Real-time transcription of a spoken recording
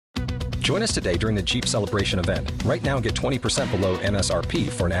Join us today during the Jeep Celebration event. Right now, get 20% below MSRP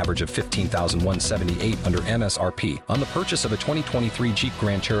for an average of $15,178 under MSRP on the purchase of a 2023 Jeep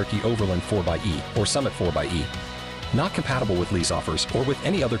Grand Cherokee Overland 4xE or Summit 4xE. Not compatible with lease offers or with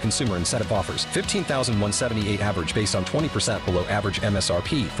any other consumer incentive offers. $15,178 average based on 20% below average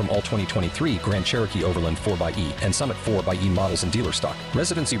MSRP from all 2023 Grand Cherokee Overland 4xE and Summit 4xE models in dealer stock.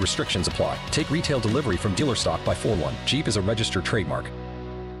 Residency restrictions apply. Take retail delivery from dealer stock by 4/1. Jeep is a registered trademark.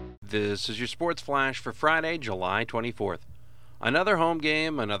 This is your Sports Flash for Friday, July 24th. Another home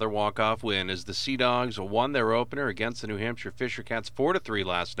game, another walk-off win as the Sea Dogs won their opener against the New Hampshire Fisher Cats 4-3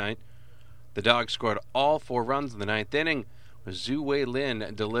 last night. The Dogs scored all 4 runs in the 9th inning, with Zhu Wei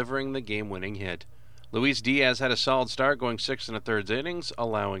Lin delivering the game-winning hit. Luis Diaz had a solid start, going 6 1/3 innings,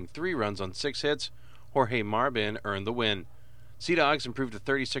 allowing 3 runs on 6 hits. Jorge Marbin earned the win. Sea Dogs improved to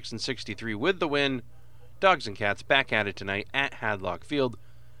 36-63 with the win. Dogs and Cats back at it tonight at Hadlock Field.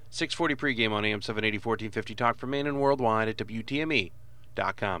 6:40 pregame on AM 780 1450 Talk for Maine and worldwide at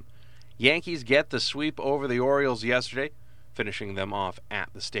WTME.com. Yankees get the sweep over the Orioles yesterday, finishing them off at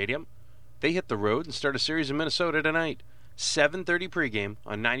the stadium. They hit the road and start a series in Minnesota tonight. 7:30 pregame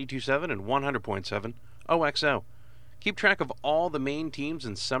on 92.7 and 100.7 WOXO. Keep track of all the main teams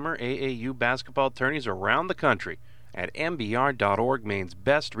and summer AAU basketball tourneys around the country at mbr.org, Maine's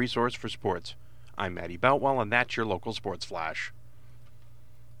best resource for sports. I'm Matty Boutwell, and that's your local Sports Flash.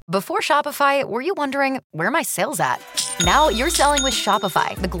 Before Shopify, were you wondering, where are my sales at? Now you're selling with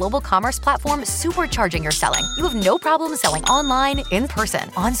Shopify, the global commerce platform supercharging your selling. You have no problem selling online, in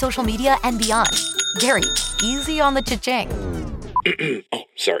person, on social media, and beyond. Gary, easy on the cha-ching. Oh,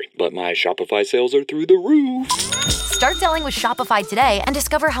 sorry, but my Shopify sales are through the roof. Start selling with Shopify today and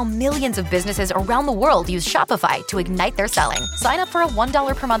discover how millions of businesses around the world use Shopify to ignite their selling. Sign up for a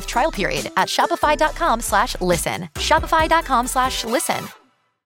 $1 per month trial period at shopify.com/listen. Shopify.com/listen.